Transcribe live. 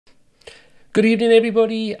Good evening,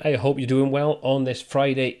 everybody. I hope you're doing well on this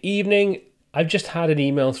Friday evening. I've just had an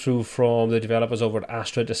email through from the developers over at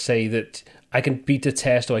Astra to say that I can beta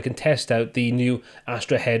test or I can test out the new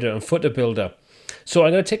Astra header and footer builder. So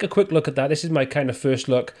I'm going to take a quick look at that. This is my kind of first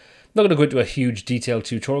look. I'm not going to go into a huge detailed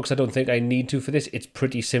tutorial because I don't think I need to for this. It's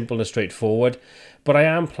pretty simple and straightforward. But I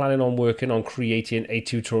am planning on working on creating a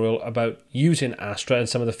tutorial about using Astra and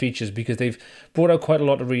some of the features because they've brought out quite a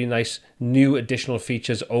lot of really nice new additional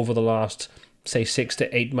features over the last, say, 6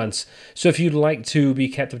 to 8 months. So if you'd like to be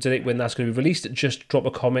kept up to date when that's going to be released, just drop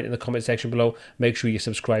a comment in the comment section below. Make sure you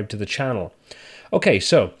subscribe to the channel. Okay,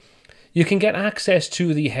 so you can get access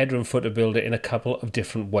to the header and footer builder in a couple of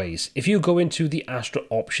different ways. If you go into the Astra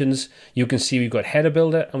options, you can see we've got header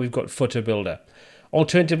builder and we've got footer builder.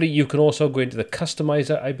 Alternatively, you can also go into the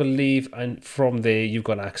customizer, I believe, and from there you've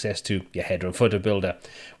got access to your header and footer builder,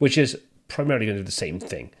 which is primarily going to do the same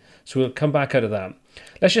thing. So we'll come back out of that.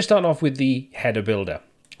 Let's just start off with the header builder.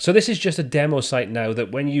 So this is just a demo site now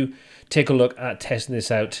that when you take a look at testing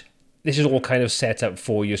this out, this is all kind of set up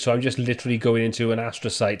for you. So I'm just literally going into an Astra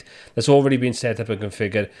site that's already been set up and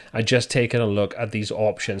configured. I've just taken a look at these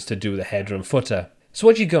options to do the header and footer. So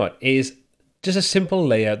what you got is just a simple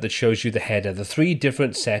layout that shows you the header, the 3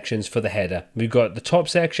 different sections for the header. We've got the top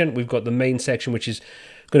section, we've got the main section, which is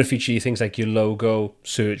going to feature things like your logo,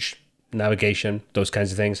 search, navigation, those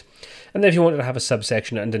kinds of things. And then if you wanted to have a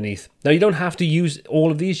subsection underneath. Now you don't have to use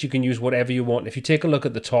all of these, you can use whatever you want. If you take a look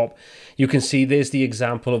at the top, you can see there's the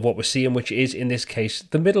example of what we're seeing, which is in this case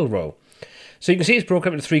the middle row. So you can see it's broken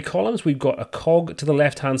up into 3 columns. We've got a cog to the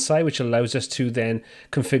left hand side, which allows us to then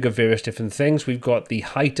configure various different things. We've got the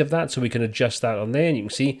height of that, so we can adjust that on there, and you can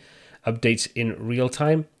see updates in real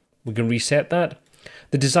time. We can reset that.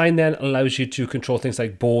 The design then allows you to control things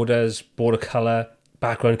like borders, border color,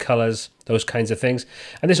 background colors, those kinds of things.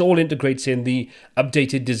 And this all integrates in the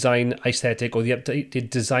updated design aesthetic or the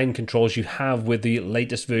updated design controls you have with the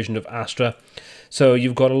latest version of Astra. So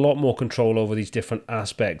you've got a lot more control over these different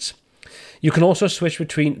aspects. You can also switch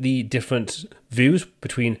between the different views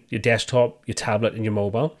between your desktop, your tablet, and your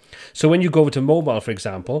mobile. So when you go over to mobile, for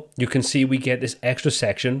example, you can see we get this extra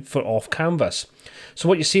section for off canvas. So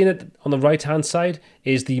what you're seeing on the right hand side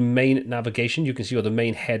is the main navigation. You can see the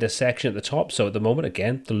main header section at the top. So at the moment,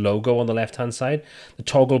 again, the logo on the left hand side, the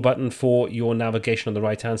toggle button for your navigation on the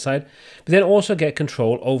right hand side, but then also get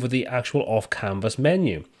control over the actual off canvas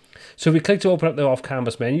menu. So if we click to open up the off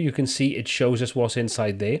canvas menu, you can see it shows us what's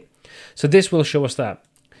inside there. So this will show us that.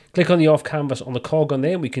 Click on the off canvas on the cog on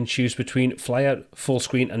there. We can choose between flyout, full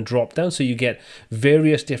screen, and drop down. So you get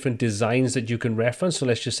various different designs that you can reference. So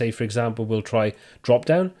let's just say, for example, we'll try drop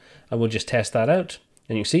down and we'll just test that out.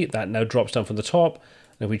 And you can see that now drops down from the top.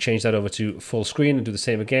 And if we change that over to full screen and do the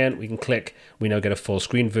same again, we can click. We now get a full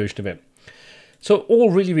screen version of it. So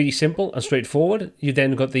all really, really simple and straightforward. You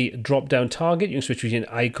then got the drop down target. You can switch between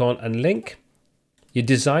icon and link. Your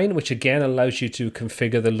design, which again allows you to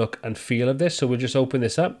configure the look and feel of this. So we'll just open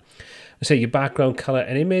this up. We'll say your background color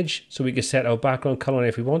and image. So we can set our background color on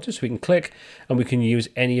if we want to. So we can click and we can use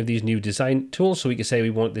any of these new design tools. So we can say we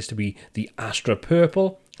want this to be the Astra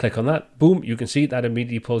purple. Click on that. Boom. You can see that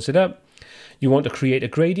immediately pulls it up. You want to create a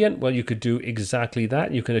gradient? Well, you could do exactly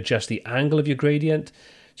that. You can adjust the angle of your gradient.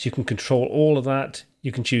 So you can control all of that.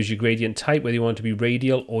 You can choose your gradient type, whether you want it to be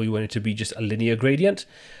radial or you want it to be just a linear gradient.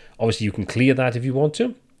 Obviously, you can clear that if you want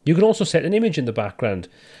to. You can also set an image in the background.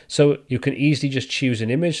 So you can easily just choose an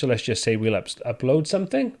image. So let's just say we'll upload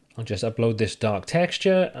something. I'll just upload this dark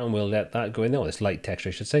texture and we'll let that go in there. Or this light texture,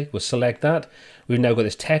 I should say. We'll select that. We've now got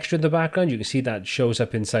this texture in the background. You can see that shows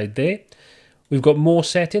up inside there. We've got more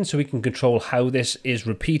settings so we can control how this is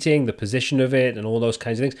repeating, the position of it, and all those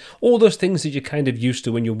kinds of things. All those things that you're kind of used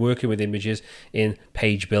to when you're working with images in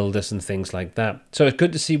page builders and things like that. So it's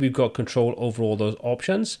good to see we've got control over all those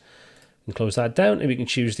options. We can close that down and we can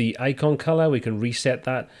choose the icon color. We can reset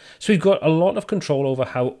that. So we've got a lot of control over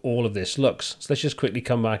how all of this looks. So let's just quickly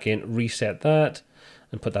come back in, reset that,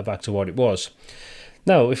 and put that back to what it was.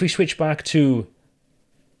 Now, if we switch back to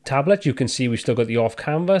tablet, you can see we've still got the off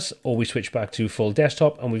canvas, or we switch back to full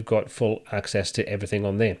desktop and we've got full access to everything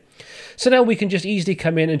on there. So now we can just easily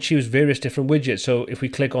come in and choose various different widgets. So if we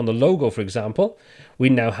click on the logo, for example, we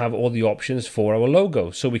now have all the options for our logo.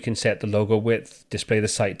 So we can set the logo width, display the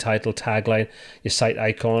site title, tagline, your site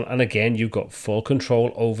icon, and again, you've got full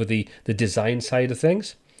control over the design side of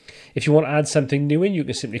things. If you want to add something new in, you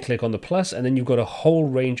can simply click on the plus, and then you've got a whole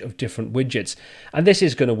range of different widgets. And this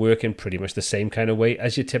is going to work in pretty much the same kind of way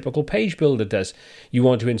as your typical page builder does. You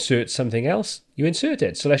want to insert something else, you insert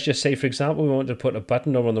it. So let's just say, for example, we want to put a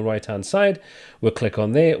button over on the right hand side. We'll click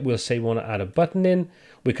on there. We'll say we want to add a button in.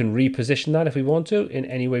 We can reposition that if we want to in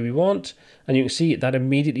any way we want. And you can see that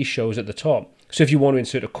immediately shows at the top. So if you want to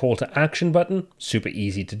insert a call to action button, super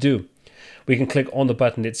easy to do. We can click on the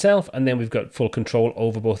button itself, and then we've got full control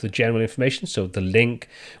over both the general information, so the link,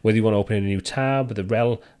 whether you want to open a new tab, the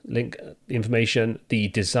rel link information, the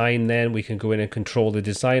design, then we can go in and control the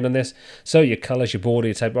design on this. So your colors, your border,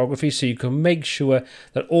 your typography, so you can make sure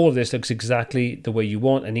that all of this looks exactly the way you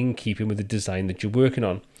want and in keeping with the design that you're working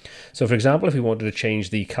on. So for example, if we wanted to change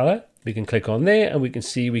the color, we can click on there and we can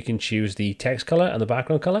see we can choose the text color and the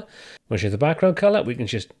background color. When we choose the background color, we can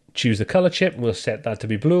just choose the color chip and we'll set that to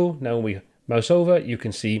be blue. Now when we mouse over, you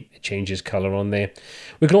can see it changes color on there.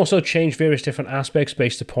 We can also change various different aspects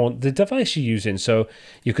based upon the device you're using. So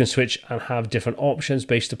you can switch and have different options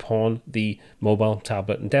based upon the mobile,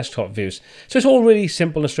 tablet and desktop views. So it's all really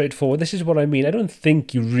simple and straightforward. This is what I mean. I don't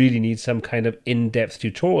think you really need some kind of in-depth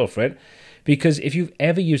tutorial for it, because if you've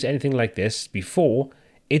ever used anything like this before,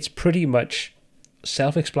 it's pretty much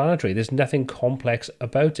self-explanatory. There's nothing complex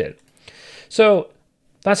about it. So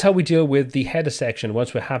that's how we deal with the header section.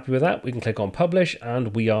 Once we're happy with that, we can click on publish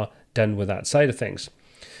and we are done with that side of things.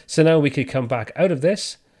 So now we could come back out of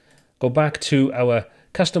this, go back to our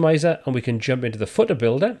customizer, and we can jump into the footer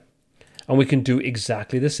builder and we can do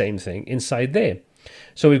exactly the same thing inside there.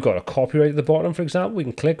 So we've got a copyright at the bottom, for example. We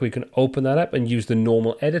can click, we can open that up and use the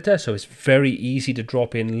normal editor. So it's very easy to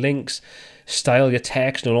drop in links, style your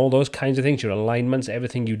text and all those kinds of things, your alignments,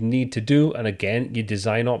 everything you'd need to do. And again, your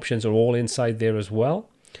design options are all inside there as well.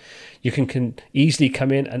 You can easily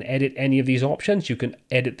come in and edit any of these options. You can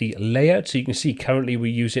edit the layout. So you can see currently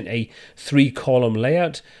we're using a 3-column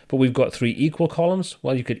layout, but we've got 3 equal columns.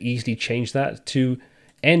 Well, you could easily change that to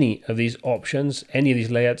any of these options, any of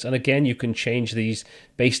these layouts. And again, you can change these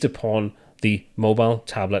based upon the mobile,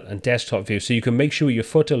 tablet and desktop view. So you can make sure your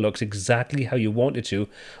footer looks exactly how you want it to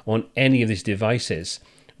on any of these devices.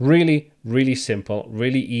 Really, really simple,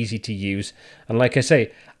 really easy to use. And like I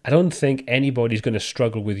say, I don't think anybody's going to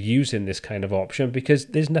struggle with using this kind of option because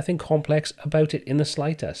there's nothing complex about it in the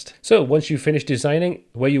slightest. So once you finish designing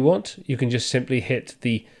where you want, you can just simply hit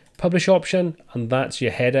the publish option and that's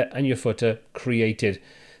your header and your footer created.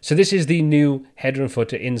 So this is the new header and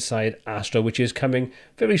footer inside Astra, which is coming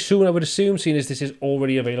very soon, I would assume, seeing as this is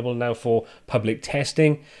already available now for public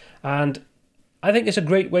testing. And I think it's a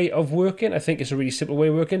great way of working. I think it's a really simple way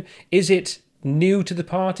of working. Is it new to the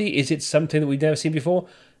party? Is it something that we've never seen before?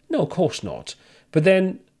 No, of course not. But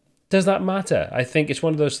then, does that matter? I think it's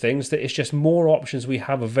one of those things that it's just more options we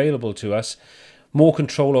have available to us, more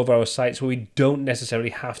control over our sites where we don't necessarily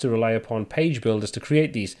have to rely upon page builders to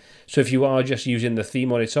create these. So if you are just using the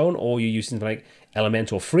theme on its own, or you're using like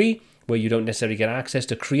Elementor Free, where you don't necessarily get access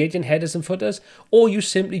to creating headers and footers, or you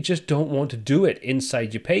simply just don't want to do it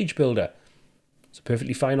inside your page builder, it's a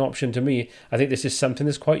perfectly fine option to me. I think this is something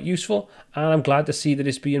that's quite useful, and I'm glad to see that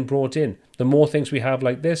it's being brought in. The more things we have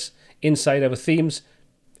like this inside our themes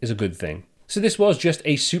is a good thing. So this was just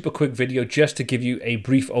a super quick video just to give you a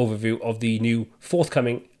brief overview of the new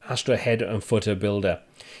forthcoming Astra header and footer builder.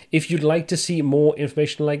 If you'd like to see more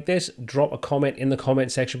information like this, drop a comment in the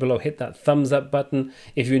comment section below. Hit that thumbs up button.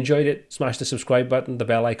 If you enjoyed it, smash the subscribe button, the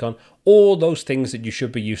bell icon, all those things that you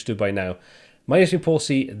should be used to by now. My name has been Paul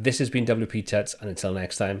C. This has been WPTuts, and until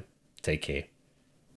next time, take care.